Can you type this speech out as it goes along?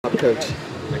Coach?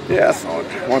 Yeah, I saw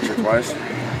it once or twice.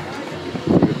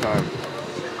 Good time.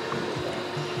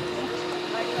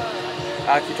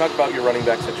 Can you talk about your running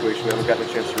back situation? We haven't gotten a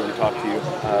chance to really talk to you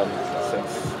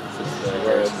since the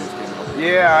news came out.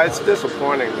 Yeah, it's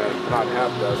disappointing that not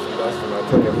have Dustin. I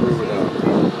think if we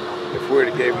would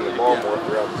have gave him the ball more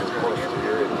throughout the course of the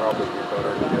year, he'd probably be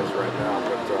better than he is right now.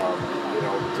 But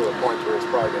to a point where he's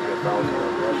probably going to get 1,000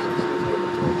 yard rushes, he's given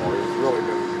to him all. He's really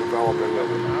been developing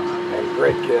and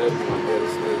great kid.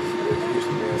 Is used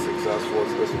to being successful.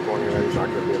 It's disappointing that he's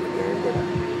not going to be in the game, but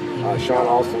Sean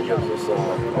Alston gives us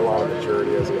a lot of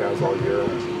maturity as he has all year,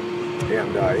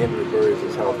 and Andrew Burries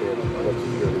is healthy and looks as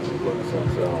good as he looks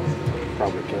since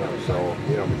probably camp. So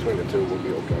between the two, we'll be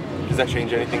okay. Does that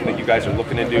change anything that you guys are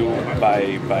looking to do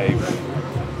by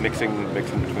mixing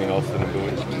between Alston and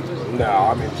Boone? No,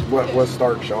 I mean, let's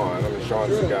start Sean. I mean,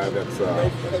 Sean's the guy that's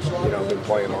been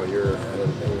playing all year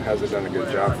and hasn't done a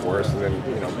good job for us. And then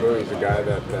Burries a guy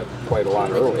that played a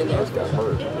lot early and just got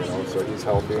hurt. So he's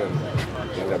healthy, and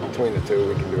between the two,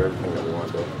 we can do everything that we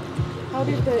want to. How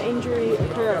did the injury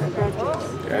occur at practice?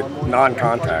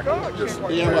 Non-contact. Just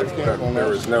there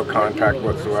was no contact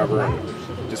whatsoever, and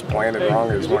just playing it wrong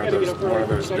is one of those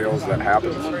deals that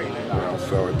happens.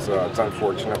 So it's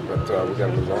unfortunate, but we got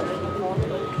to move on.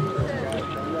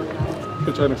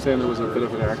 Coach, I understand there was a bit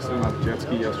of an accident on the jet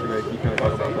ski yesterday. Can you kind of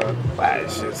talk about that? Well,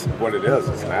 it's just what it is.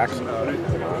 It's an accident.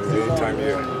 Anytime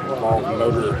you involve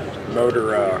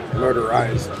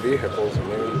motorized vehicles in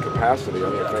any capacity,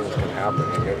 things can happen.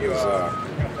 And it was,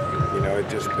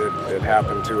 it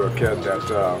happened to a kid that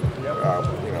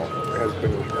has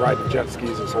been riding jet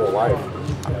skis his whole life,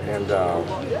 and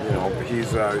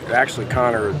he's actually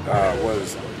Connor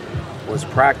was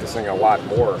practicing a lot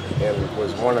more and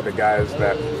was one of the guys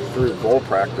that through goal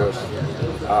practice,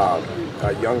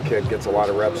 a young kid gets a lot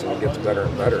of reps and he gets better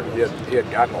and better. He had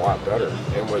gotten a lot better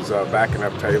and was backing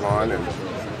up Tavon and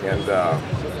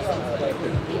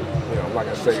I'm not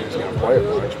going to say he was going to play a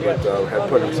bunch, but had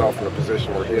put himself in a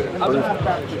position where he had improved.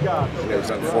 And it was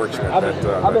unfortunate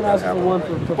that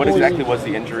happened. What exactly was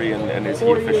the injury, and is he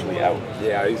officially out?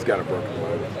 Yeah, he's got a broken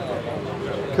leg.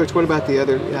 Coach, what about the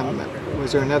other?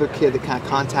 Was there another kid that kind of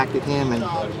contacted him, and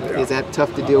is that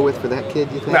tough to deal with for that kid,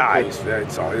 you think? Nah, it's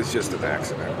just an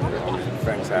accident.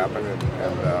 Things happen,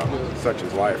 and such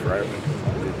is life, right?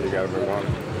 You got to move on.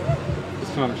 Is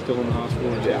Connor still in the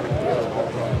hospital? Yeah.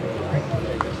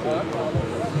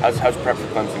 How's prep for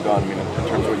Clemson gone? In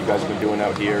terms of what you guys have been doing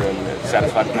out here, and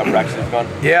satisfied with how practice has gone?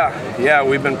 Yeah,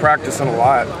 we've been practicing a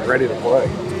lot, ready to play.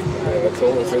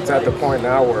 It's at the point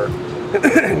now where,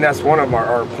 and that's one of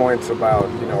our points about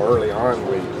early on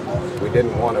we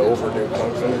didn't want to overdo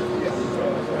Clemson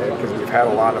because we've had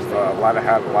a lot of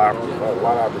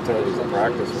opportunities to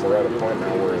practice. And we're at a point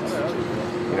now where it's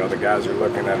the guys are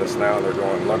looking at us now and they're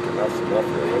going, look, enough's enough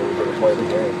here. We're going to play the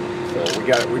game. So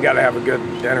we got to have a good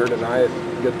dinner tonight,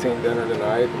 good team dinner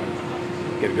tonight.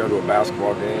 Get to go to a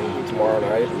basketball game tomorrow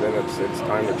night, and then it's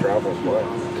time to travel and play.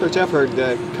 Coach, I've heard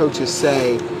coaches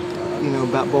say,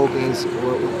 about bowl games.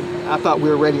 I thought we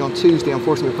were ready on Tuesday.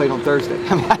 Unfortunately, we played on Thursday.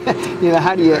 How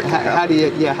do you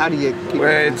keep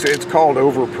Well, it's called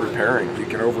over preparing. You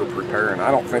can over prepare, and I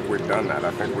don't think we've done that.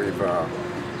 I think we've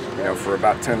for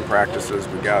about 10 practices,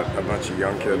 we got a bunch of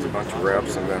young kids, a bunch of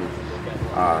reps, and then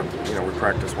we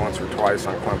practiced once or twice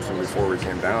on Clemson before we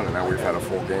came down, and now we've had a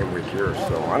full game week here.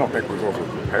 So I don't think we've over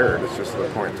prepared. It's just the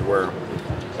point to where,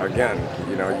 again,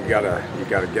 you gotta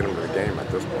get them to the game at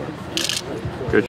this point.